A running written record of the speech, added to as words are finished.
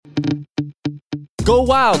Go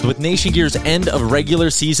wild with Nation Gear's end of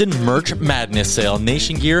regular season merch madness sale.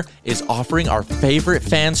 Nation Gear is offering our favorite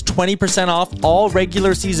fans 20% off all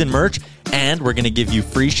regular season merch, and we're going to give you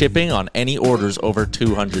free shipping on any orders over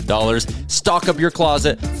 $200. Stock up your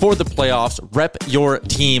closet for the playoffs, rep your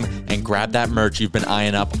team, and grab that merch you've been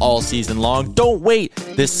eyeing up all season long. Don't wait.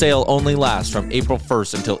 This sale only lasts from April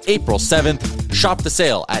 1st until April 7th. Shop the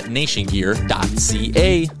sale at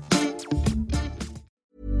nationgear.ca.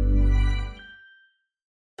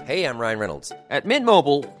 Hey, I'm Ryan Reynolds. At Mint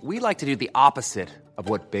Mobile, we like to do the opposite of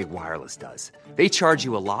what Big Wireless does. They charge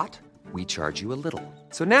you a lot, we charge you a little.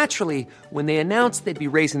 So naturally, when they announced they'd be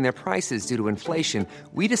raising their prices due to inflation,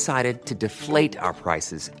 we decided to deflate our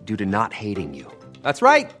prices due to not hating you. That's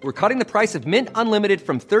right. We're cutting the price of Mint Unlimited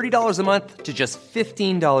from $30 a month to just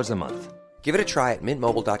 $15 a month. Give it a try at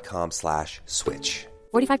mintmobile.com/switch.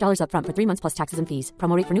 $45 up front for 3 months plus taxes and fees.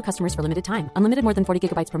 Promo rate for new customers for limited time. Unlimited more than 40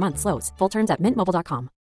 gigabytes per month. Slows full terms at mintmobile.com.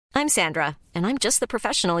 I'm Sandra, and I'm just the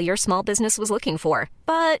professional your small business was looking for.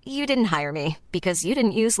 But you didn't hire me because you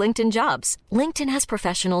didn't use LinkedIn Jobs. LinkedIn has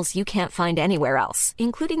professionals you can't find anywhere else,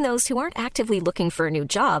 including those who aren't actively looking for a new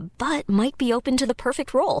job, but might be open to the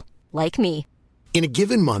perfect role, like me. In a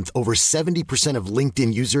given month, over 70% of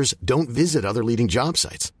LinkedIn users don't visit other leading job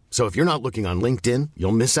sites. So if you're not looking on LinkedIn,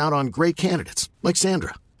 you'll miss out on great candidates like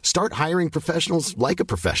Sandra. Start hiring professionals like a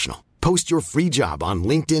professional. Post your free job on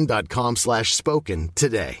linkedin.com/spoken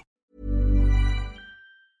today.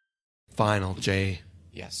 Final J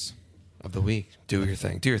Yes. of the week. Do your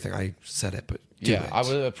thing. Do your thing. I said it, but do Yeah, it. I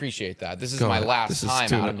would appreciate that. This is Go my ahead. last This is time,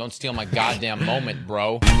 too- Adam. Don't steal my goddamn moment,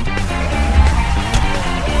 bro.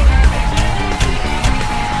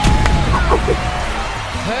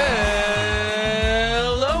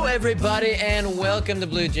 Hello, everybody, and welcome to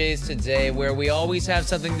Blue Jays Today, where we always have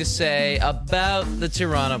something to say about the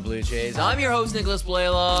Toronto Blue Jays. I'm your host, Nicholas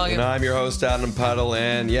Blaylock. And I'm your host, Adam Puddle.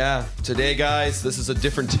 And yeah, today, guys, this is a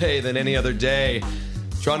different day than any other day.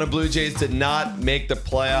 Toronto Blue Jays did not make the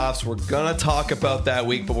playoffs. We're going to talk about that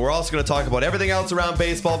week, but we're also going to talk about everything else around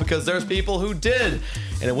baseball because there's people who did.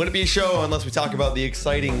 And it wouldn't be a show unless we talk about the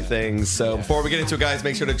exciting things. So before we get into it, guys,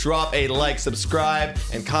 make sure to drop a like, subscribe,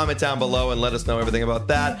 and comment down below and let us know everything about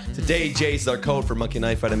that. Today, Jays is our code for Monkey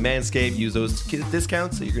Knife Fight and Manscaped. Use those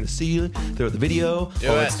discounts so you're going to see throughout the video, all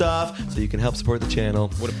that stuff, so you can help support the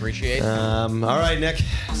channel. Would appreciate. All right, Nick.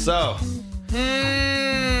 So...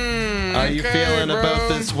 How are you feeling about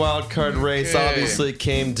this wild card race? Okay. Obviously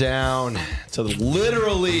came down to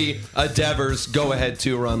literally a Devers go-ahead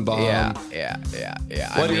two-run bomb. Yeah.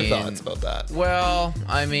 What are your thoughts about that? Well,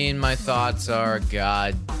 I mean, my thoughts are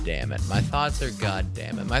God damn it. My thoughts are God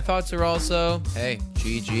damn it. My thoughts are also, hey,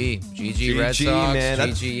 GG Red Sox, man.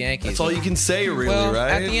 GG Yankees. That's all you can say, really, well,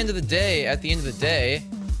 right? At the end of the day,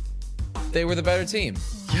 they were the better team.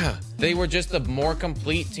 Yeah. They were just a more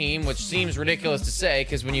complete team, which seems ridiculous to say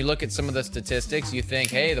because when you look at some of the statistics, you think,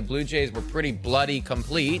 hey, the Blue Jays were pretty bloody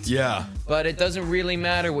complete. Yeah. But it doesn't really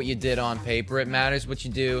matter what you did on paper. It matters what you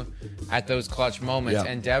do at those clutch moments. Yeah.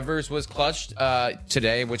 And Devers was clutched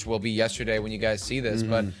today, which will be yesterday when you guys see this.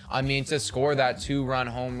 But, I mean, to score that two-run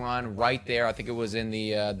home run right there, I think it was in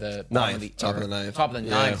the Top of the ninth. Top of the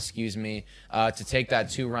ninth, excuse me, to take that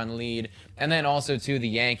two-run lead. And then also, too, the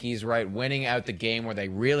Yankees, right, winning out the game where they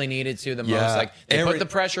really needed to the most. Like, they put the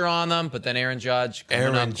pressure on them, but then Aaron Judge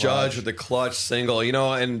with the clutch single,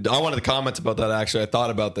 and I wanted to comment about that, actually. I thought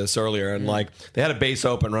about this earlier, and they had a base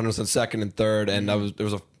open, runners on second and third, and there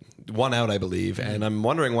was a one out, I believe, and I'm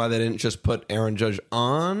wondering why they didn't just put Aaron Judge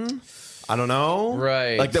on. I don't know.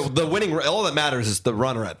 Right. Like the winning, all that matters is the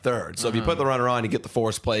runner at third. So if you put the runner on, you get the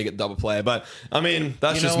force play, you get double play. But I mean,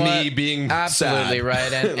 that's just me being absolutely sad.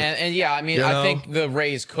 Right. And yeah, I mean, I think the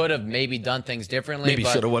Rays could have maybe done things differently. Maybe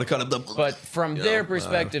should have, would have, could have. But from their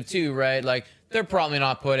perspective too, right? Like they're probably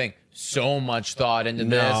not putting so much thought into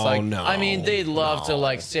this. I mean, they'd love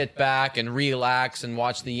to sit back and relax and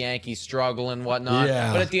watch the Yankees struggle and whatnot.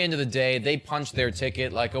 Yeah. But at the end of the day, they punched their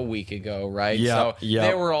ticket like a week ago, right? Yeah. So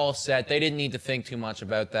they were all set. They didn't need to think too much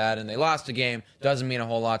about that, and they lost a game. Doesn't mean a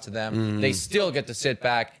whole lot to them. They still get to sit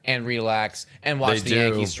back and relax and watch the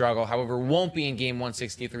Yankees struggle. However, won't be in game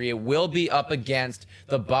 163. It will be up against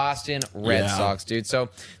the Boston Red Sox, dude. So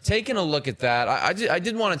taking a look at that, I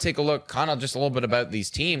did want to take a look kind of just a little bit about these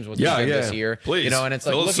teams. This year, please. And it's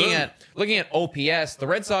like looking at OPS. The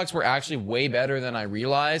Red Sox were actually way better than I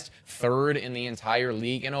realized. Third in the entire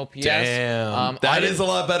league in OPS. Damn, that is a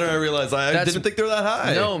lot better than I realized. I didn't think they were that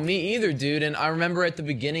high. No, me either, dude. And I remember at the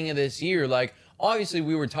beginning of this year, obviously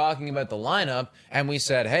we were talking about the lineup, and we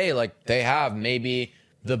said, hey, they have maybe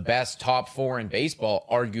the best top 4 in baseball,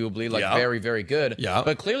 arguably, like very, very good. Yeah.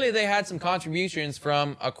 But clearly they had some contributions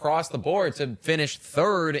from across the board to finish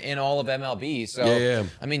 3rd in all of MLB. So,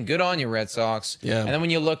 I mean, good on you, Red Sox. Yeah. And then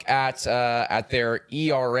when you look at their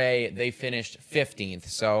ERA, they finished 15th.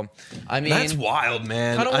 So, I mean, that's wild,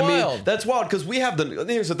 man. Kind of wild. Mean, that's wild because we have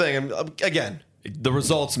here's the thing. Again, the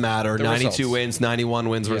results matter. 92 wins, 91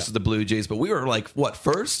 wins versus the Blue Jays. But we were like, what,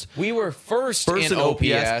 first? We were first in OPS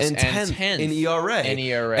and 10th in ERA.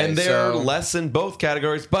 And they're less in both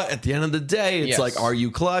categories. But at the end of the day, it's like, are you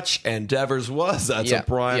clutch? And Devers was. That's a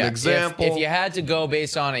prime example. If you had to go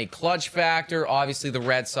based on a clutch factor, obviously the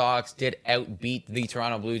Red Sox did outbeat the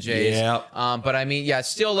Toronto Blue Jays. Yeah. But I mean,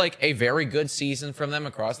 still like a very good season from them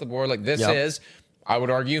across the board. Like this is, I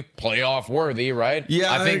would argue, playoff worthy, right?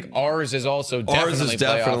 Yeah, I think ours is also definitely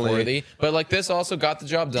playoff worthy. But like this also got the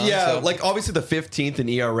job done. Yeah, so. like obviously the 15th in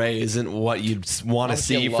ERA isn't what you'd want to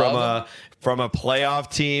see from a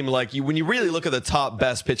playoff team. Like when you really look at the top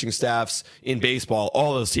best pitching staffs in baseball,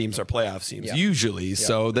 all those teams are playoff teams usually. Yeah.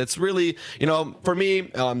 So that's really, for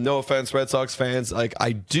me, no offense, Red Sox fans, like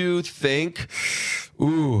I do think.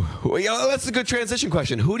 Ooh, that's a good transition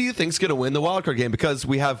question. Who do you think's going to win the wildcard game? Because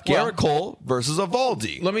we have Garrett Cole versus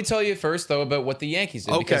Eovaldi. Let me tell you first, though, about what the Yankees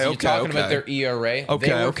did. Because you're talking about their ERA.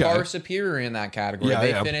 They were far superior in that category.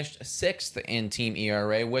 They finished 6th in team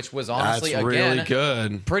ERA, which was honestly, really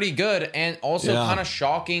good. Pretty good, and also kind of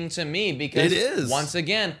shocking to me because, once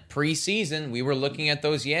again, preseason, we were looking at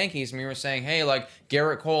those Yankees and we were saying, hey, like,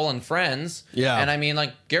 Garrett Cole and friends. Yeah. And I mean,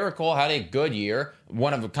 like, Garrett Cole had a good year,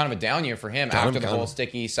 kind of a down year for him after the whole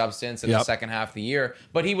sticky substance in the second half of the year.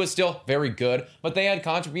 But he was still very good. But they had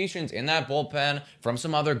contributions in that bullpen from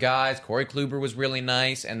some other guys. Corey Kluber was really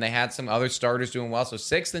nice, and they had some other starters doing well. So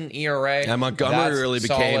 6th in ERA. And Montgomery really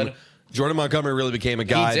became... Jordan Montgomery really became a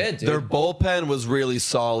guy. He did, dude. Their bullpen was really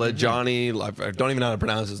solid. Johnny, I don't even know how to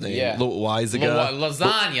pronounce his name. Yeah.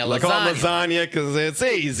 Lasagna. Like lasagna because it's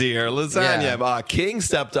easier. Lasagna. Yeah. King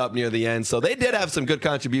stepped up near the end, so they did have some good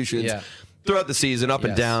contributions. Yeah. Throughout the season, up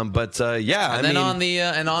and down, but on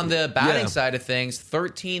the batting side of things,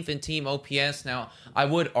 13th in team OPS. Now, I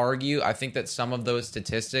would argue, I think that some of those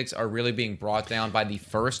statistics are really being brought down by the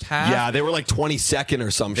first half. Yeah, they were like 22nd or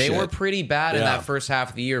some shit. They were pretty bad in that first half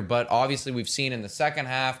of the year, but obviously we've seen in the second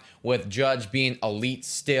half with Judge being elite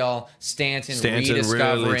still, Stanton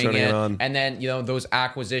rediscovering really it, and then those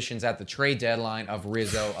acquisitions at the trade deadline of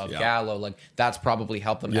Rizzo, of Gallo, like that's probably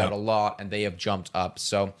helped them out a lot, and they have jumped up.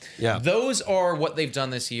 So those are what they've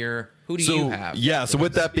done this year. Who do you have? Yeah, so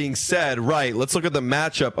with that being said, let's look at the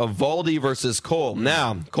matchup of Eovaldi versus Cole.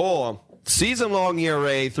 Now, Cole, season-long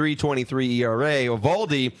ERA, 3.23 ERA.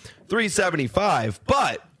 Eovaldi, 3.75.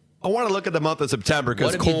 But I want to look at the month of September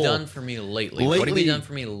because Cole... What have you done for me lately? What have you done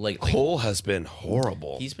for me lately? Cole has been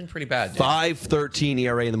horrible. He's been pretty bad, dude. 5.13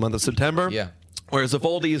 ERA in the month of September. Yeah. Whereas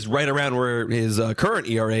Eovaldi is right around where his current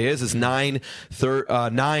ERA is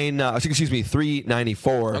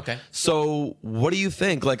 3.94. Okay. So what do you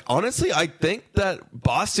think? Like, honestly, I think that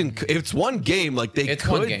Boston, if it's one game, like they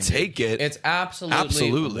could take it. It's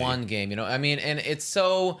absolutely one game. I mean, and it's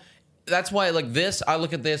so, that's why like this, I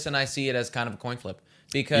look at this and I see it as kind of a coin flip.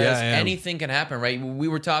 Because anything can happen, right? We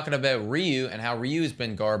were talking about Ryu and how Ryu's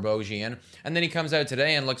been Garbosian, and then he comes out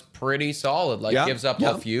today and looks pretty solid. Like, gives up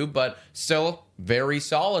a few, but still very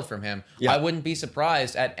solid from him. I wouldn't be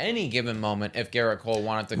surprised at any given moment if Garrett Cole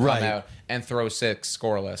wanted to come out and throw 6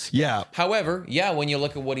 scoreless. Yeah. However, when you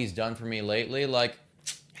look at what he's done for me lately, like,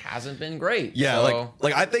 hasn't been great. Yeah, so.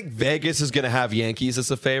 like I think Vegas is going to have Yankees as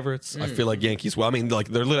the favorites. I feel like Yankees. Well, I mean, like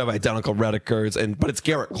they're literally identical records, but it's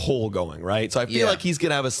Garrett Cole going right. So I feel like he's going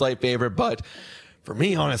to have a slight favorite. But for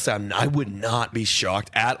me, honestly, I would not be shocked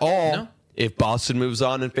at all if Boston moves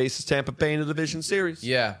on and faces Tampa Bay in the division series.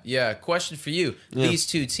 Yeah. Question for you: these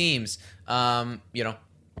two teams, who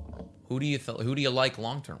do you like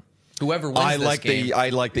long term? Whoever wins this game. I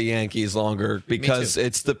like the Yankees longer because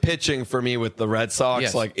it's the pitching for me with the Red Sox.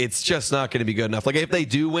 Yes. Like, it's just not going to be good enough. Like, if they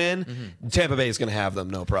do win, Tampa Bay is going to have them,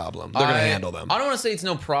 no problem. They're going to handle them. I don't want to say it's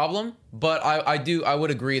no problem, but I would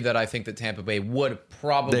agree that I think that Tampa Bay would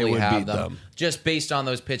probably have them just based on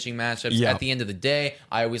those pitching matchups. At the end of the day,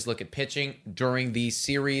 I always look at pitching during these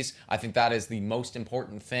series. I think that is the most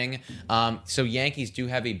important thing. So Yankees do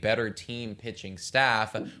have a better team pitching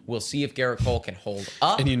staff. We'll see if Garrett Cole can hold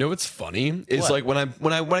up. And you know what's funny is like when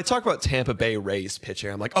I talk about Tampa Bay Rays pitching,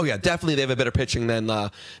 I'm like, oh yeah, definitely they have a better pitching than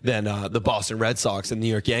the Boston Red Sox and New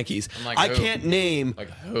York Yankees. Like, I can't name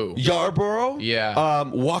who? Yarborough,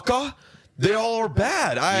 Waka. They all are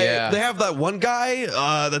bad. They have that one guy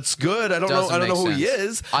that's good. I don't know who he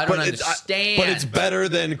is. I don't understand. But it's better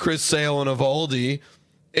than Chris Sale and Eovaldi.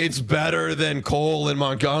 it's better than Cole and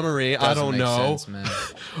Montgomery. I don't know. Sense, man.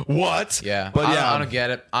 What? Yeah. But I don't get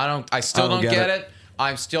it. I still don't get it.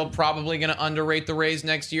 I'm still probably going to underrate the Rays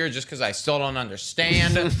next year just because I still don't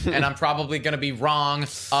understand. And I'm probably going to be wrong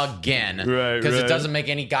again. Right. Because it doesn't make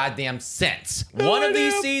any goddamn sense. One of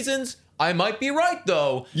these seasons, I might be right,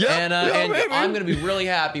 though. Yep, and maybe. I'm going to be really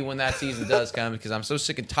happy when that season does come because I'm so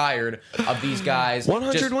sick and tired of these guys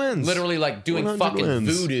 100 just wins. literally like doing 100 fucking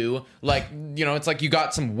wins. voodoo. Like, you know, it's like you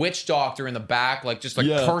got some witch doctor in the back, like just like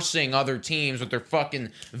cursing other teams with their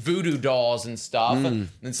fucking voodoo dolls and stuff. And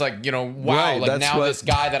it's like, you know, wow, Right, like that's now what this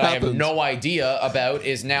guy that I have happens. no idea about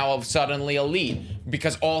is now suddenly elite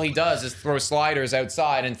because all he does is throw sliders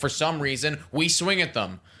outside and for some reason we swing at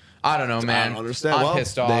them. I don't know, man. I don't understand. I'm Well,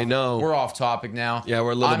 pissed off. they know. We're off topic now. Yeah,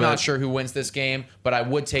 we're a little I'm not bit. sure who wins this game, but I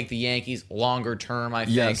would take the Yankees longer term, I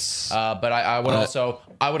think. Yes. But I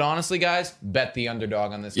would honestly, guys, bet the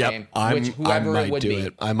underdog on this game. Whoever I it would be.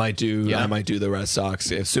 it. I might do the Red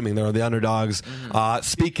Sox, assuming they're the underdogs.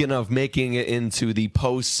 Speaking of making it into the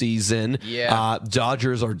postseason,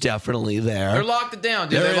 Dodgers are definitely there. They're locked it down,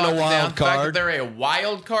 dude. They're in locked a it down. wild The fact that card. they're a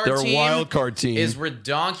wild card They're a team. wild card team. Is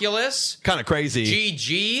redonkulous. Kind of crazy.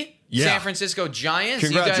 GG. Yeah. San Francisco Giants.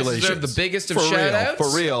 Congratulations. You guys deserve the biggest of For shout-outs. real,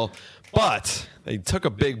 for real. But they took a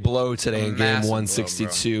big blow today in game Massive blow,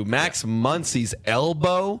 162. Max Muncy's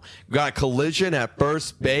elbow got a collision at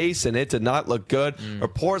first base, and it did not look good.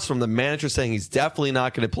 Reports from the manager saying he's definitely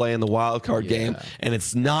not going to play in the wild card game, and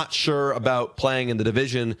it's not sure about playing in the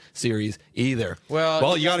division series either.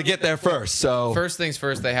 Well, you got to get there first. So first things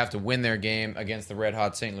first, they have to win their game against the red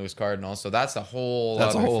hot St. Louis Cardinals. So that's a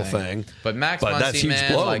whole thing. But Max But Muncy, that's huge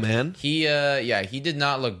man, blow, man. He did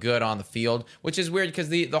not look good on the field, which is weird because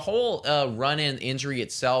the whole run-in injury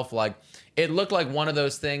itself, like it looked like one of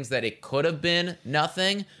those things that it could have been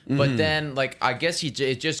nothing, but then like I guess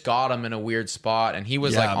it just got him in a weird spot, and he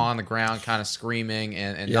was like on the ground, kind of screaming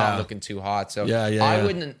and not looking too hot. So I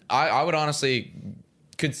would honestly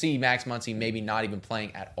could see Max Muncy maybe not even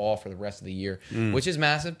playing at all for the rest of the year, which is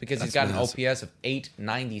massive because he's got an OPS of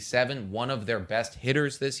 897, one of their best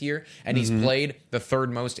hitters this year, and he's played the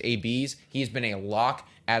third most ABs. He's been a lock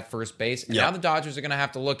at first base. And now the Dodgers are going to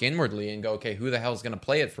have to look inwardly and go, okay, who the hell is going to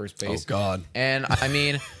play at first base? Oh, God. And, I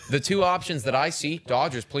mean, the two options that I see,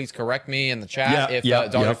 Dodgers, please correct me in the chat,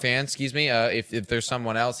 Dodger fans, excuse me, if there's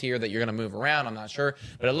someone else here that you're going to move around, I'm not sure.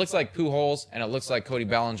 But it looks like Pujols and it looks like Cody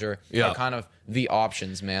Bellinger are kind of the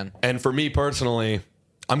options, man. And for me personally,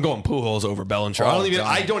 I'm going Pujols over Bellinger.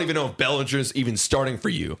 I don't even know if Bellinger's even starting for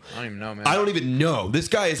you. I don't even know, man. I don't even know. This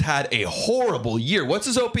guy has had a horrible year. What's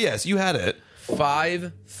his OPS? You had it.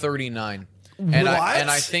 539. And what?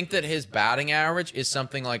 I think that his batting average is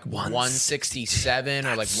something like 167 or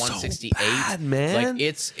like 168. So bad, man. Like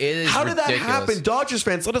it is How did ridiculous. that happen? Dodgers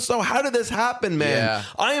fans, let us know. How did this happen, man? Yeah.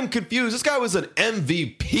 I am confused. This guy was an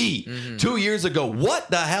MVP 2 years ago.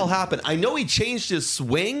 What the hell happened? I know he changed his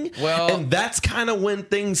swing, and that's kind of when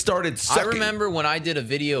things started sucking. I remember when I did a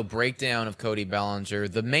video breakdown of Cody Bellinger,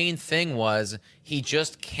 the main thing was he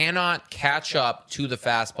just cannot catch up to the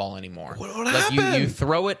fastball anymore. What like happened? You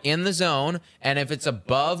throw it in the zone, and if it's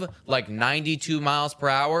above like 92 miles per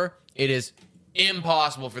hour, it is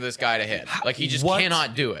impossible for this guy to hit. Like he just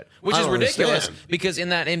cannot do it, which is ridiculous because in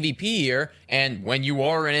that MVP year, and when you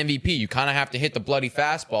are an MVP, you kind of have to hit the bloody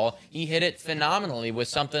fastball. He hit it phenomenally with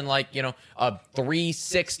something like, you know, a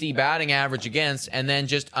 360 batting average against, and then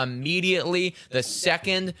just immediately the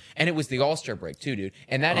second, and it was the All-Star break too, dude.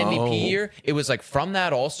 And that MVP year, it was like from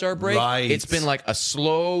that All-Star break, it's been like a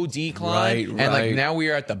slow decline, and like now we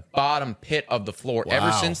are at the bottom pit of the floor. Wow.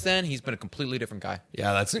 Ever since then, he's been a completely different guy.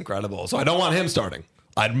 Yeah, that's incredible. So I don't want him starting.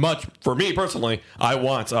 For me personally, I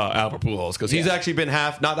want Albert Pujols because he's actually been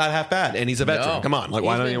not that half bad, and he's a veteran. No. Come on, like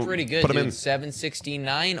why don't you pretty good, put him dude. in?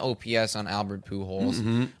 769 OPS on Albert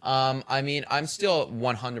Pujols. I mean, I'm still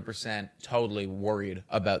 100% totally worried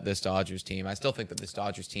about this Dodgers team. I still think that this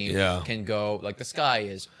Dodgers team can go, like the sky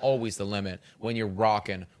is always the limit when you're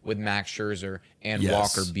rocking with Max Scherzer and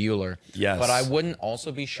Walker Buehler. Yes. But I wouldn't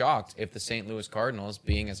also be shocked if the St. Louis Cardinals,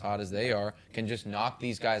 being as hot as they are, can just knock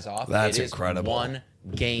these guys off. That's it is incredible. One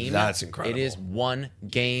game. That's incredible. It is one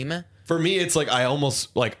game. For me, it's like I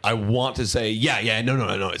almost like I want to say,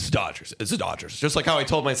 no, it's the Dodgers. It's the Dodgers. Just like how I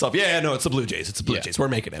told myself, no, it's the Blue Jays. It's the Blue Jays. We're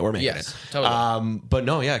making it. We're making it. Totally. But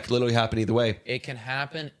no, it could literally happen either way. It can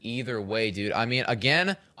happen either way, dude. I mean,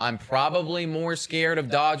 again, I'm probably more scared of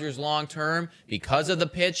Dodgers long term because of the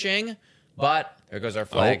pitching, but there goes our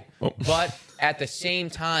flag. But at the same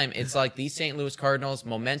time, it's like these St. Louis Cardinals,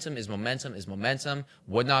 momentum is momentum is momentum.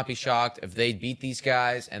 Would not be shocked if they beat these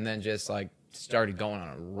guys and then just like started going on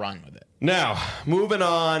a run with it. Now, moving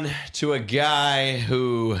on to a guy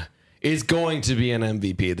who is going to be an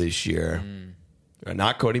MVP this year.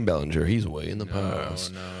 Not Cody Bellinger. He's way in the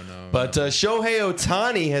past. But Shohei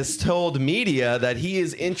Ohtani has told media that he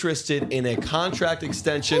is interested in a contract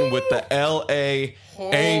extension with the L.A.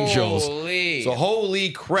 Angels. So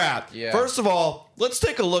holy crap. Yeah. First of all, let's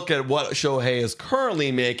take a look at what Shohei is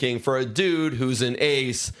currently making for a dude who's an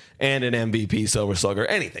ace and an MVP, Silver Slugger.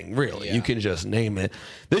 Anything, really. Yeah. You can just name it.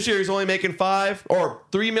 This year he's only making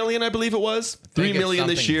 $3 million, I believe it was. $3 million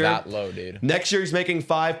this year. That low, dude. Next year he's making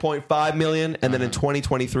 $5.5 million, and then in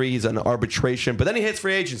 2023 he's on arbitration. But then he hits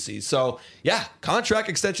free agency. So yeah, contract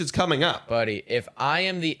extension's coming up. Buddy, if I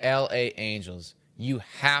am the LA Angels, you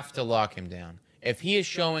have to lock him down. If he is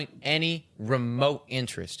showing any remote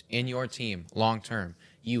interest in your team long term,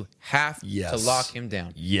 you have to lock him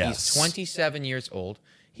down. Yes. He's 27 years old.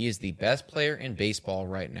 He is the best player in baseball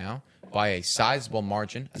right now by a sizable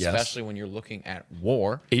margin, especially when you're looking at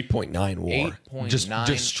WAR. 8.9 WAR. 8.9 Just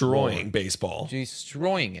destroying WAR. baseball.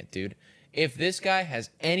 Destroying it, dude. If this guy has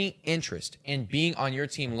any interest in being on your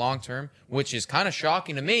team long term, which is kind of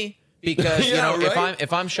shocking to me, because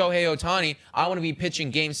if I'm Shohei Ohtani, I want to be pitching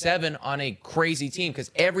Game 7 on a crazy team because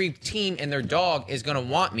every team and their dog is going to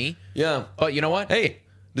want me. Yeah. But you know what? Hey,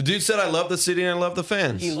 the dude said, I love the city and I love the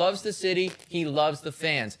fans. He loves the city. He loves the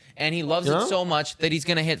fans. And he loves it so much that he's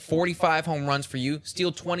going to hit 45 home runs for you,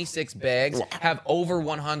 steal 26 bags, have over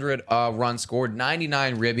 100 runs scored,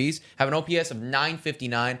 99 ribbies, have an OPS of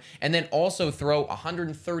 959, and then also throw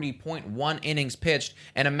 130.1 innings pitched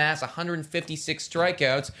and amass 156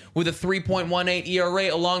 strikeouts with a 3.18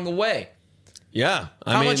 ERA along the way. Yeah.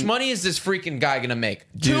 How much money is this freaking guy going to make?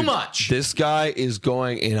 Dude, Too much. This guy is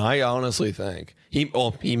going, and I honestly think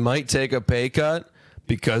he might take a pay cut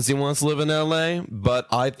because he wants to live in LA, but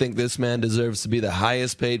I think this man deserves to be the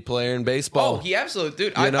highest paid player in baseball. Oh, he absolutely,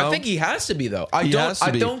 dude. I think he has to be, though. I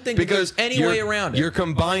don't think because there's any way around it. You're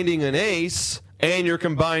combining an ace and you're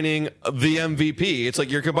combining the MVP. It's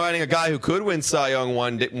like you're combining a guy who could win Cy Young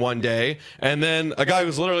one day, and then a guy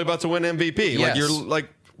who's literally about to win MVP. Yes. Like you're like,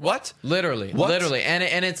 what? Literally.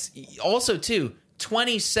 And it's also, too,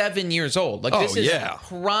 27 years old. Like, this is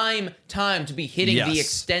prime time to be hitting the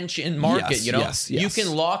extension market, you know? Yes. You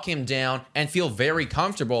can lock him down and feel very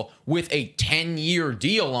comfortable with a 10-year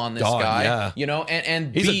deal on this guy, you know?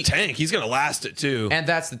 And he's a tank. He's going to last it, too. And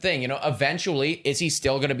that's the thing, you know? Eventually, is he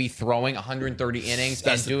still going to be throwing 130 innings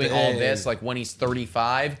and doing all this, like, when he's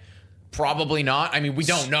 35? Probably not. I mean, we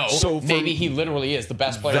don't know. So maybe he literally is the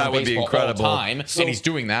best player in baseball all time, and he's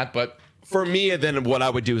doing that, but... For me, then what I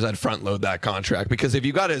would do is I'd front load that contract, because if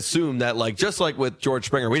you got to assume that, like, just like with George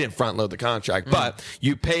Springer, we didn't front load the contract, but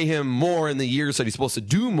you pay him more in the years that he's supposed to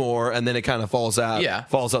do more, and then it kind of falls out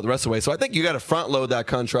the rest of the way. So I think you got to front load that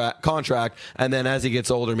contract, and then as he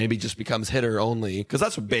gets older, maybe just becomes hitter only, because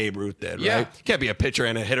that's what Babe Ruth did, right? You can't be a pitcher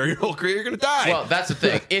and a hitter your whole career. You're going to die. Well, that's the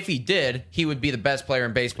thing. If he did, he would be the best player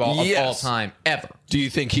in baseball of all time ever. Do you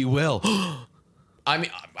think he will? I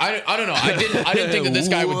mean, I don't know. I didn't think that this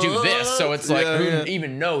guy would do this. So it's like, who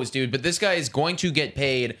even knows, dude? But this guy is going to get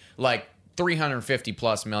paid like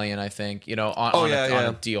 $350+ million, I think, you know, on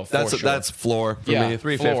a deal for sure. That's floor for me.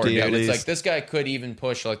 350 at least. It's like this guy could even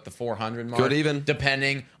push like the 400 mark. Could even,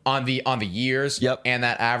 depending on the years and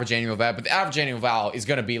that average annual value. But the average annual value is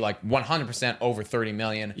going to be like 100% over $30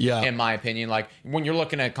 million, in my opinion. Like when you're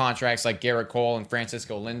looking at contracts like Garrett Cole and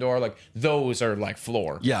Francisco Lindor, like those are like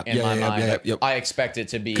floor in my mind. I expect it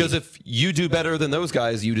to be, because if you do better than those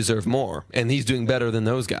guys, you deserve more, and he's doing better than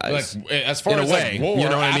those guys. Like, as far in as a way, like war, you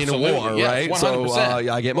know what I mean? A war, right? 100%.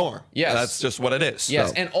 So I get more. Yes, that's just what it is. Yes,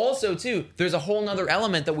 so. And also too, there's a whole nother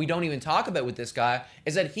element that we don't even talk about with this guy,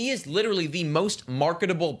 is that he is literally the most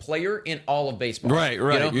marketable player in all of baseball. Right. You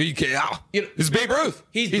know? He's Babe Ruth.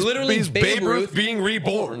 He's literally Babe Ruth being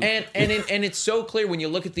reborn. And it's so clear when you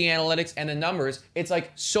look at the analytics and the numbers. It's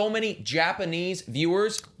like so many Japanese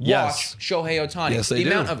viewers watch Shohei Ohtani. Yes, they do.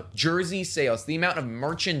 The amount of jersey sales, the amount of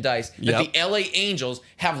merchandise that the LA Angels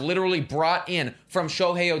have literally brought in from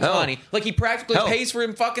Shohei Ohtani. Like he practically pays for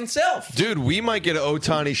him fucking self. Dude, we might get an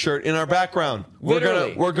Ohtani shirt in our background.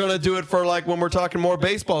 Literally. We're gonna do it for like when we're talking more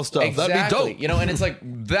baseball stuff. Exactly. That'd be dope. You know, and it's like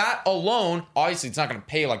that alone, obviously it's not going to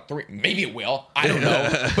pay like $3, maybe it will, I don't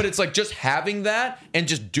know. But it's like just having that and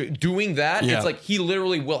just doing that, it's like he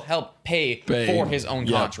literally will help pay for his own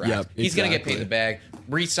contract. He's going to get paid the bag.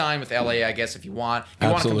 Re-sign with LA, I guess, if you want. If you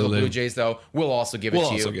want to come to the Blue Jays, though, we'll also give it to you.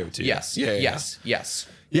 We'll also give it to you. Yes. Yes.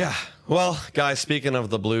 Yeah. Well, guys, speaking of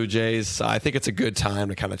the Blue Jays, I think it's a good time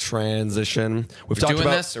to kind of transition. We've talked doing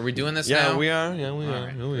about this? Are we doing this Yeah, now? we are. Yeah, we All are.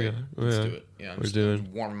 right, Yeah, we are. Let's Yeah. do it. Yeah, We're doing.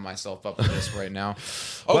 I'm warming myself up for this right now.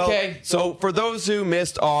 Well, Okay. so for those who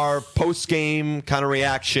missed our post-game kind of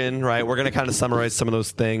reaction, right, we're going to kind of summarize some of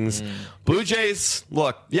those things. Blue Jays,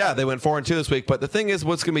 look, yeah, they went 4-2 this week, but the thing is,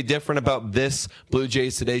 what's going to be different about this Blue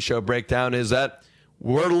Jays Today Show breakdown is that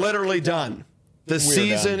we're literally done. The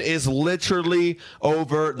season is literally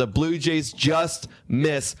over. The Blue Jays just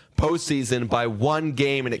missed postseason by one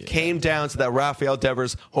game, and it came down to that Rafael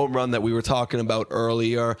Devers home run that we were talking about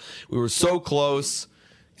earlier. We were so close.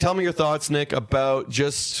 Tell me your thoughts, Nick, about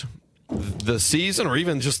just the season or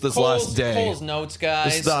even just this last day. Cole's notes,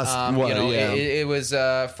 guys. This last, it was,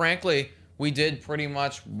 frankly, we did pretty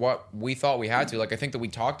much what we thought we had to. Like, I think that we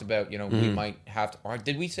talked about, we might have to. Or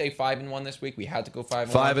did we say 5-1 this week? We had to go 5-1.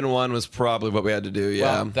 5-1 was probably what we had to do.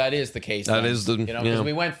 Yeah, well, that is the case. That then, is the because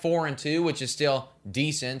we went 4-2, which is still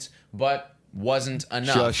decent, but wasn't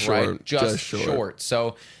enough. Just right? short. Just short. short.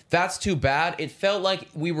 So that's too bad. It felt like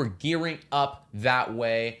we were gearing up that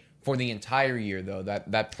way for the entire year, though.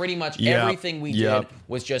 That pretty much everything we did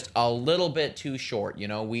was just a little bit too short.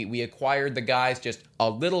 We acquired the guys just a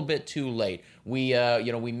little bit too late. We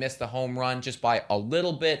we missed the home run just by a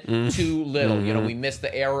little bit too little. We missed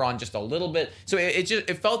the error on just a little bit. So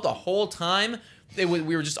it felt the whole time we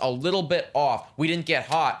were just a little bit off. We didn't get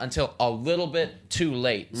hot until a little bit too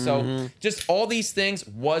late. So just all these things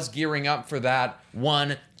was gearing up for that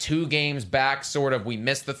 1-2 games back sort of. We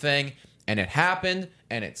missed the thing, and it happened,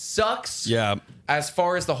 and it sucks. Yeah. As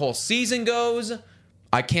far as the whole season goes,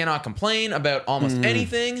 I cannot complain about almost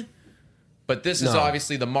anything. But this is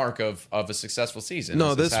obviously the mark of a successful season.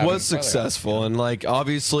 No, this was successful. And,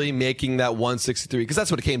 obviously making that 163, because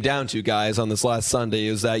that's what it came down to, guys, on this last Sunday,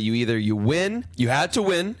 is that you win, you had to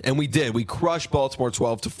win, and we did. We crushed Baltimore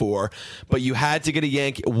 12-4, but you had to get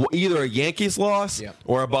either a Yankees loss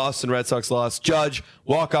or a Boston Red Sox loss. Judge,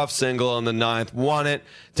 walk-off single in the 9th, won it.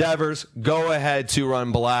 Devers, go-ahead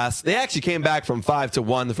 2-run blast. They actually came back from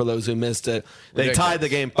 5-1 for those who missed it. They tied the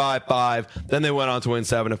game 5-5. Then they went on to win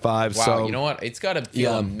 7-5. Wow, so, you know what? It's got to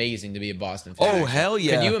feel amazing to be a Boston fan. Oh, hell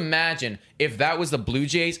yeah. Can you imagine if that was the Blue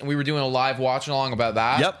Jays and we were doing a live watching along about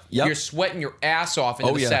that? Yep. You're sweating your ass off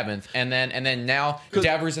into the 7th, and then now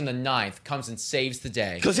Devers in the 9th comes and saves the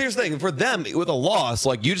day. Because here's the thing, for them, with a loss,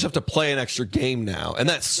 you just have to play an extra game now, and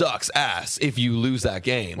that sucks ass if you lose that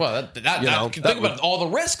game. Well, think about all the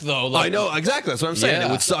risk, though. I know, exactly. That's what I'm saying. Yeah.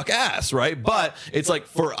 It would suck ass, right? But it's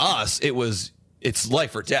for us, it's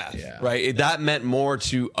life or death, right? That meant more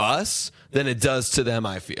to us than it does to them,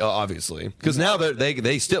 I feel, obviously. Because now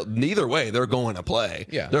they still, neither way, they're going to play.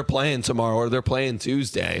 Yeah. They're playing tomorrow or they're playing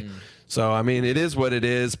Tuesday. So, I mean, it is what it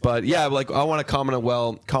is. But, yeah, I want to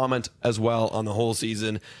comment as well on the whole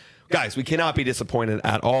season. Guys, we cannot be disappointed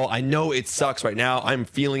at all. I know it sucks right now. I'm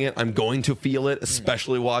feeling it. I'm going to feel it,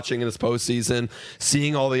 especially watching in this postseason,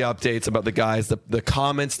 seeing all the updates about the guys, the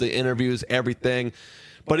comments, the interviews, everything.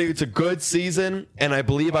 But it's a good season, and I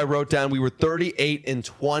believe I wrote down we were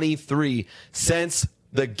 38-23 since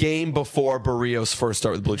the game before Barrios first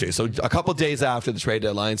started with the Blue Jays. So a couple days after the trade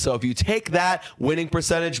deadline. So if you take that winning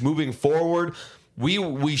percentage moving forward,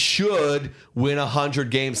 we should win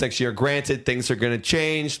 100 games next year. Granted, things are going to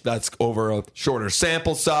change. That's over a shorter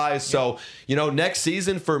sample size. So, next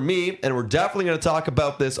season for me, and we're definitely going to talk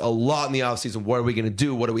about this a lot in the offseason. What are we going to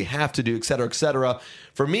do? What do we have to do? Et cetera, et cetera.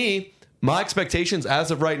 For me, my expectations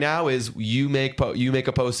as of right now is you make a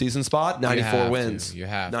postseason spot, 94 wins. You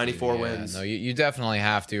have 94 to. wins. No, you definitely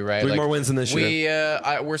have to, right? Three more wins than this year.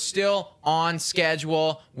 We're still on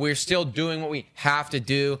schedule. We're still doing what we have to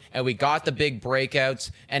do, and we got the big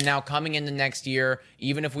breakouts. And now coming into next year,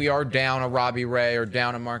 even if we are down a Robbie Ray or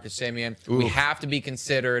down a Marcus Semien, we have to be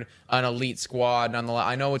considered an elite squad. Nonetheless,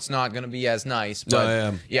 I know it's not going to be as nice,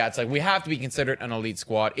 but it's we have to be considered an elite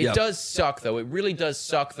squad. It does suck, though. It really does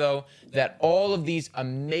suck, though, that all of these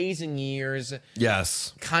amazing years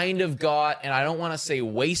kind of got, and I don't want to say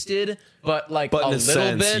wasted, but a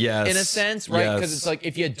little bit in a sense, right? Because it's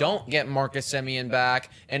if you don't get Marcus Semien back,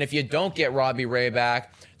 and if you don't get Robbie Ray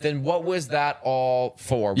back, then what was that all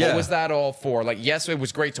for? What was that all for? Yes, it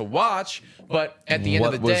was great to watch, but at the end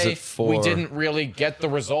of the day, we didn't really get the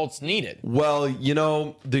results needed. Well,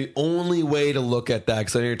 the only way to look at that,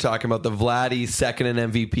 because I know you're talking about the Vladdy second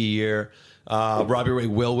in MVP year, Robbie Ray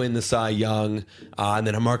will win the Cy Young, and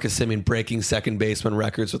then a Marcus Semien breaking second baseman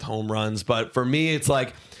records with home runs. But for me, it's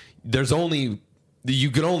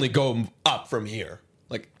you can only go up from here.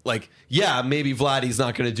 Maybe Vladdy's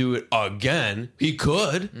not going to do it again. He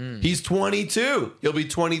could. He's 22. He'll be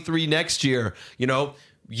 23 next year.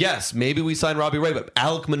 yes, maybe we sign Robbie Ray, but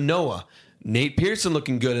Alek Manoah, Nate Pearson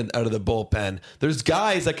looking good out of the bullpen. There's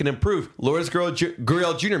guys that can improve. Lourdes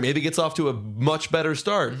Gurriel Jr. maybe gets off to a much better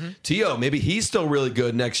start. T.O., maybe he's still really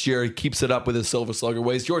good next year. He keeps it up with his Silver Slugger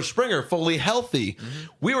ways. George Springer, fully healthy.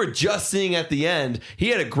 We were just seeing at the end. He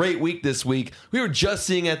had a great week this week. We were just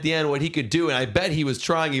seeing at the end what he could do, and I bet he was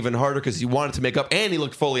trying even harder because he wanted to make up, and he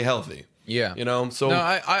looked fully healthy. Yeah. So no,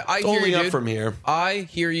 I it's hear only you, up dude. from here. I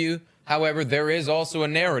hear you. However, there is also a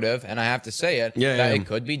narrative, and I have to say it, that it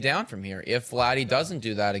could be down from here if Vladdy doesn't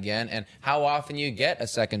do that again. And how often you get a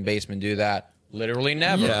second baseman do that? Literally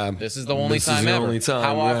never. Yeah. This is the only time ever.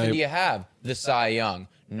 How often do you have the Cy Young?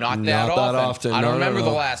 Not that often. I don't remember the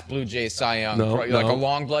last Blue Jays Cy Young, like a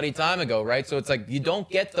long bloody time ago, right? So it's like you don't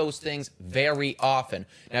get those things very often.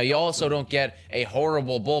 Now you also don't get a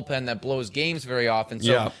horrible bullpen that blows games very often.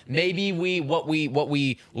 So maybe what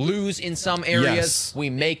we lose in some areas, we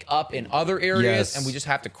make up in other areas, and we just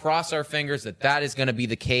have to cross our fingers that is going to be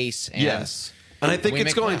the case. And and I think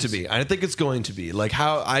it's going to be. I think it's going to be. Like,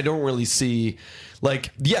 how I don't really see,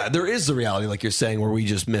 like, there is the reality, like you're saying, where we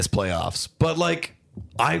just miss playoffs. But, like,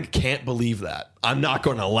 I can't believe that. I'm not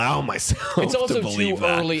going to allow myself it's also to believe too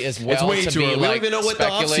that. early as well. It's way to too be early. Like we don't even know what the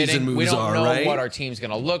offseason moves we don't are, know right? what our team's going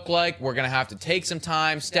to look like. We're going to have to take some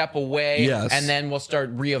time, step away, and then we'll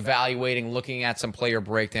start reevaluating, looking at some player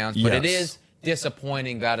breakdowns. But it is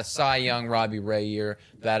disappointing that a Cy Young Robbie Ray year,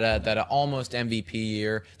 that a almost MVP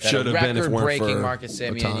year, that a record-breaking Marcus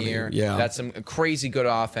Semien year, that some crazy good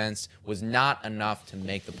offense was not enough to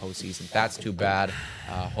make the postseason. That's too bad.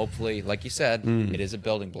 Hopefully, like you said, it is a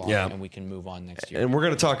building block, and we can move on next year. And we're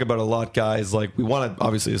going to talk about a lot, guys. Like, we want to,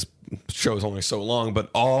 obviously, this show is only so long, but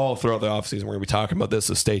all throughout the offseason, we're going to be talking about this,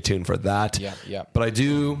 so stay tuned for that. But I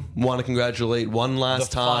do want to congratulate one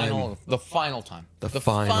last time. The final time,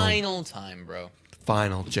 bro. The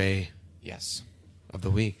final J. Yes. Of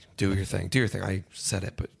the week. Do your thing. I said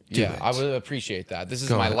it, but do it. I would appreciate that. This is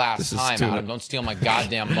my last time, Adam. Don't steal my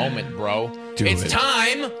goddamn moment, bro. It's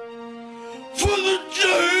time for the J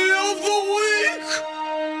of the week.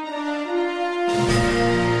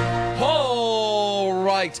 All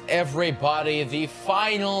right, everybody. The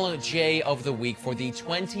final J of the week for the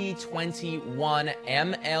 2021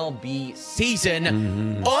 MLB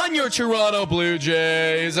season on your Toronto Blue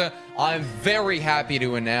Jays. I'm very happy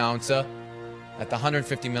to announce that the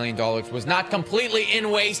 $150 million was not completely in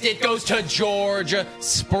waste. It goes to George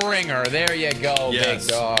Springer. There you go, big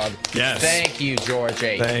dog. Yes. Thank you, George.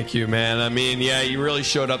 Thank you, man. I mean, you really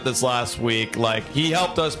showed up this last week. Like, he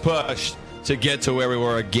helped us push to get to where we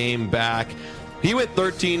were a game back. He went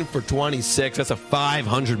 13 for 26. That's a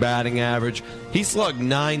 500 batting average. He slugged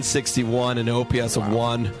 .961, an OPS of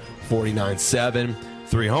 149.7.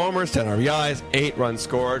 3 homers, 10 RBIs, 8 runs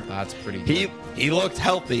scored. That's pretty good. He looked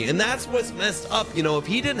healthy, and that's what's messed up. If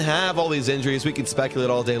he didn't have all these injuries, we can speculate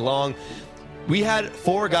all day long. We had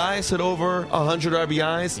 4 guys hit over 100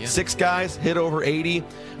 RBIs, 6 guys hit over 80.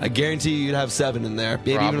 I guarantee you'd have 7 in there,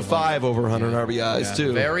 maybe even 5 over 100 RBIs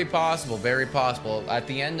too. Very possible, very possible. At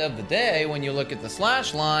the end of the day, when you look at the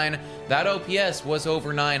slash line, that OPS was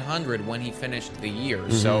over 900 when he finished the year.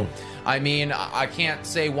 So, I mean, I can't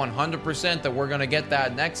say 100% that we're going to get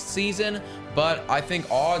that next season, but I think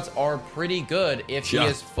odds are pretty good if he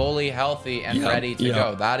is fully healthy and ready to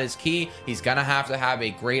go. That is key. He's going to have a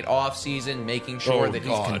great offseason, making sure that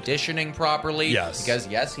he's conditioning properly. Because,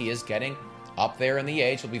 he is getting up there in the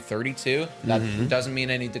age. He'll be 32. That doesn't mean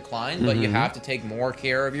any decline, but you have to take more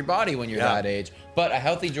care of your body when you're that age. But a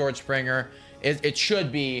healthy George Springer, it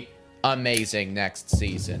should be amazing next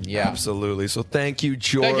season. Absolutely. So thank you,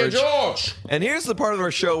 George. Thank you, George. And here's the part of our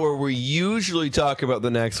show where we usually talk about the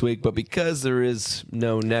next week, but because there is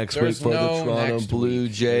no next week for the Toronto Blue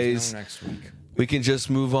Jays, we can just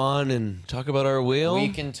move on and talk about our wheel. We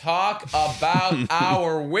can talk about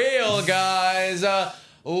our wheel, guys.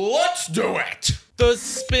 Let's do it. The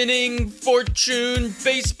spinning fortune,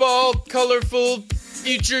 baseball, colorful,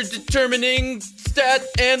 future determining, stat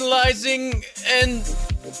analyzing, and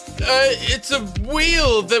it's a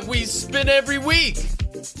wheel that we spin every week.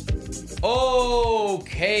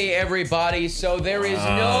 Okay, everybody. So there is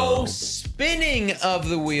no spinning of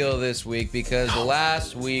the wheel this week because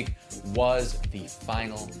last week was the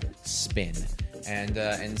final spin.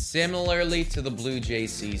 And similarly to the Blue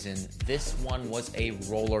Jays season, this one was a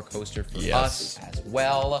roller coaster for us as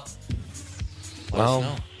well. Let us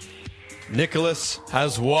know. Nicholas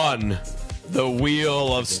has won the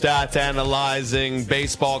wheel of stats analyzing,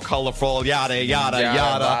 baseball colorful, yada, yada,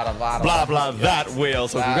 yada, blah, blah, that wheel.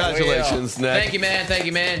 So congratulations, Nick. Thank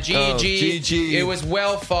you, man. GG. It was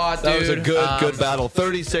well fought, dude. That was a good battle.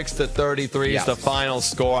 36-33 is the final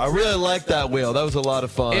score. I really like that wheel. That was a lot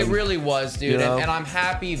of fun. It really was, dude. You know? And I'm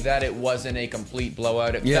happy that it wasn't a complete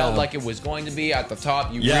blowout. It felt like it was going to be at the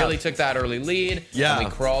top. You really took that early lead. Yeah. And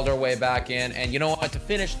we crawled our way back in. And you know what? To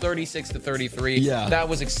finish 36-33, that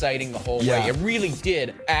was exciting the whole way. It really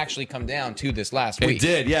did actually come down to this last week. It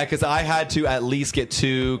did, because I had to at least get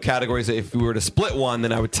 2 categories. If we were to split one,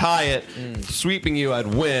 then I would tie it. Sweeping you, I'd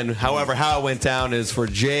win. However, how it went down is for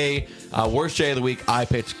Jay, worst Jay of the week, I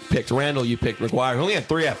picked Randall, you picked McGuire, who only had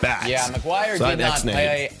 3 at-bats. Yeah, McGuire did not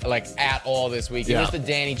play at all this week. It was the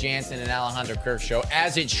Danny Jansen and Alejandro Kirk show,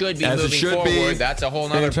 as it should be moving forward. That's a whole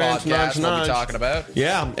nother podcast we'll be talking about.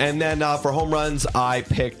 Yeah, and then for home runs, I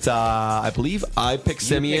picked, I believe I picked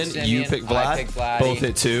Simeon, you picked Vlad. I picked Vladdy. Both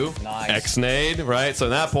hit 2. Nice. X-nade, right? So at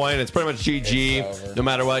that point, it's pretty much GG. No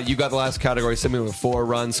matter what, you got the last category. Simeon with 4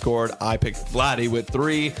 runs scored. I picked Vladdy with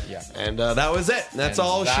 3. Yeah. And that was it. That's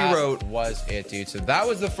all she wrote. That was it, dude. So that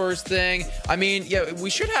was the first thing. I mean, we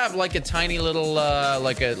should have like a tiny little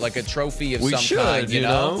like a trophy of some kind, you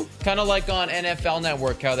know? Kind of like on NFL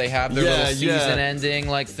Network, how they have their little season-ending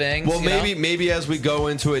like things. Well, maybe as we go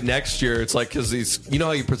into it next year, it's like because these, you know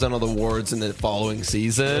how you present all the awards in the following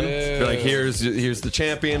season. You're like, here's the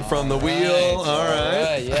champion from the wheel. All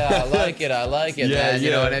right. Yeah, I like it. Man. You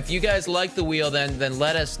know, and if you guys like the wheel, then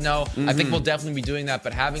let us know. I think we'll definitely be doing that,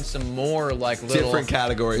 but having some more like little different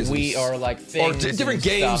categories. We are like things or different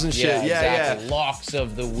games and shit. Exactly. Locks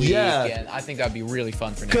of the week, and I think that'd be really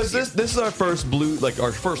fun for next year. Because this is our first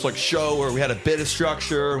show where we had a bit of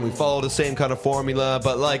structure and we followed the same kind of formula.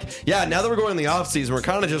 But now that we're going in the off season, we're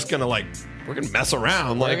kind of just gonna we're gonna mess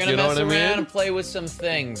around. We're gonna mess around and play with some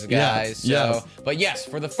things, guys. But yes,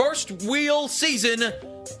 for the first wheel season,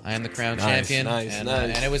 I am the crown champion.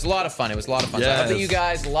 And it was a lot of fun. So I hope that you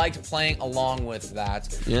guys liked playing along with that.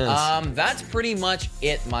 That's pretty much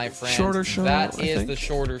it, my friend. Shorter show. That is the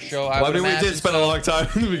shorter show. We did spend a long time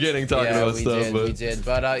in the beginning talking about stuff. We did.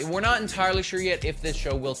 But we're not entirely sure yet if this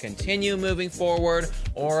show will continue moving forward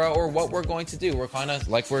or what we're going to do. We're kind of,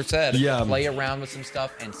 like we said, play around with some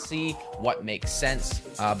stuff and see what makes sense.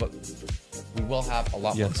 But we will have a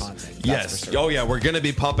lot more content. Yes. Oh, yeah. We're going to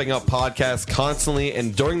be pumping up podcasts constantly.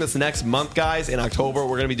 And during this next month, guys, in October,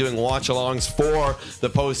 we're going to be doing watch-alongs for the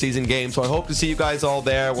postseason game. So I hope to see you guys all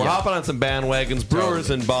there. We're hopping on some bandwagons. Brewers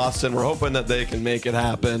in Boston. We're hoping that they can make it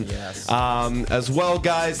happen. Yes. As well,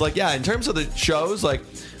 guys, in terms of the shows, I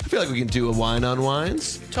feel like we can do a wine on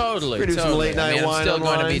wines. Totally. We're going to do some late night wine on I'm still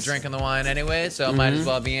going to be drinking the wine anyway, so I might as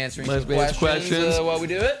well be answering some questions while we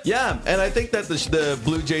do it. Yeah, and I think that the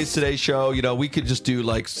Blue Jays Today show, we could just do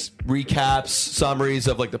recaps, summaries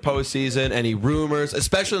of the postseason, any rumors,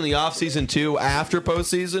 especially in the offseason too, after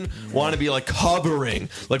postseason. Want to be covering.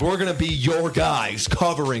 We're going to be your guys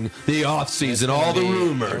covering the offseason, all the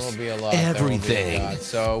rumors. There will be a lot. Everything.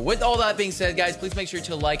 So with all that being said, guys, please make sure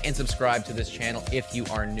to like and subscribe to this channel if you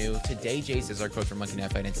are new. Today, Jace is our code for Monkey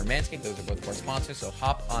Knife Fight and for Manscaped. Those are both of our sponsors, so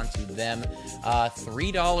hop onto them.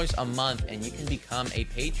 $3 a month, and you can become a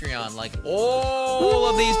Patreon like all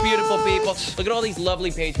of these beautiful people. Look at all these lovely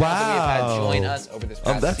Patreons that we have had join us over this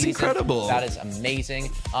past that's season. Incredible. That is amazing.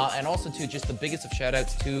 And also, too, just the biggest of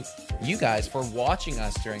shout-outs to you guys for watching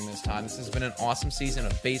us during this time. This has been an awesome season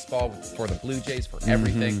of baseball for the Blue Jays, for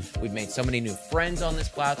everything. We've made so many new friends on this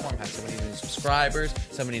platform, had so many new subscribers,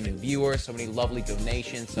 so many new viewers, so many lovely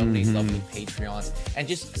donations, so many lovely Patreons, and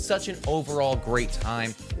just such an overall great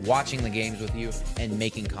time watching the games with you and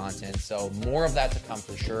making content. So more of that to come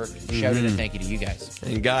for sure. Shout out and thank you to you guys.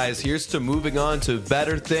 And guys, here's to moving on to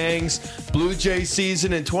better things. Blue Jay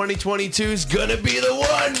season in 2022 is gonna be the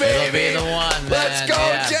one, baby. It'll be the one, man. Let's go,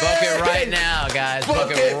 Jay. Book it right now, guys.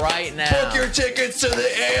 Book it right now. Book your tickets to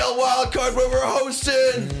the AL Wildcard where we're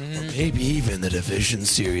hosting. Maybe even the Division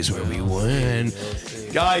Series where we win.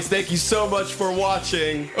 Guys, thank you so much for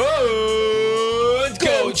watching. Oh,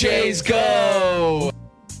 go Jays, go!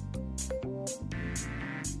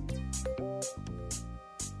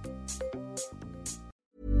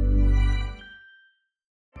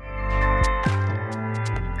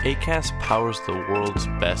 Acast powers the world's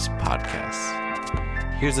best podcasts.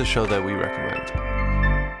 Here's a show that we recommend.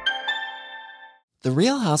 The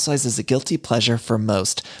Real Housewives is a guilty pleasure for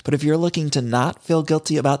most, but if you're looking to not feel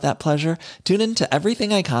guilty about that pleasure, tune in to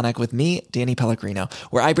Everything Iconic with me, Danny Pellegrino,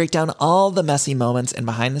 where I break down all the messy moments and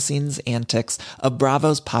behind-the-scenes antics of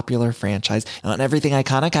Bravo's popular franchise. And on Everything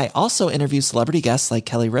Iconic, I also interview celebrity guests like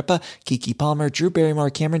Kelly Ripa, Keke Palmer, Drew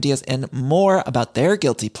Barrymore, Cameron Diaz, and more about their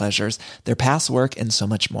guilty pleasures, their past work, and so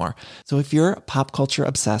much more. So if you're pop culture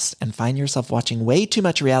obsessed and find yourself watching way too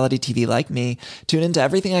much reality TV like me, tune in to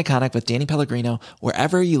Everything Iconic with Danny Pellegrino,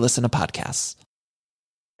 wherever you listen to podcasts.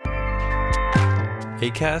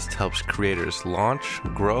 Acast helps creators launch,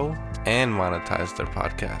 grow, and monetize their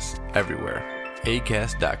podcasts everywhere.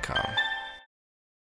 Acast.com.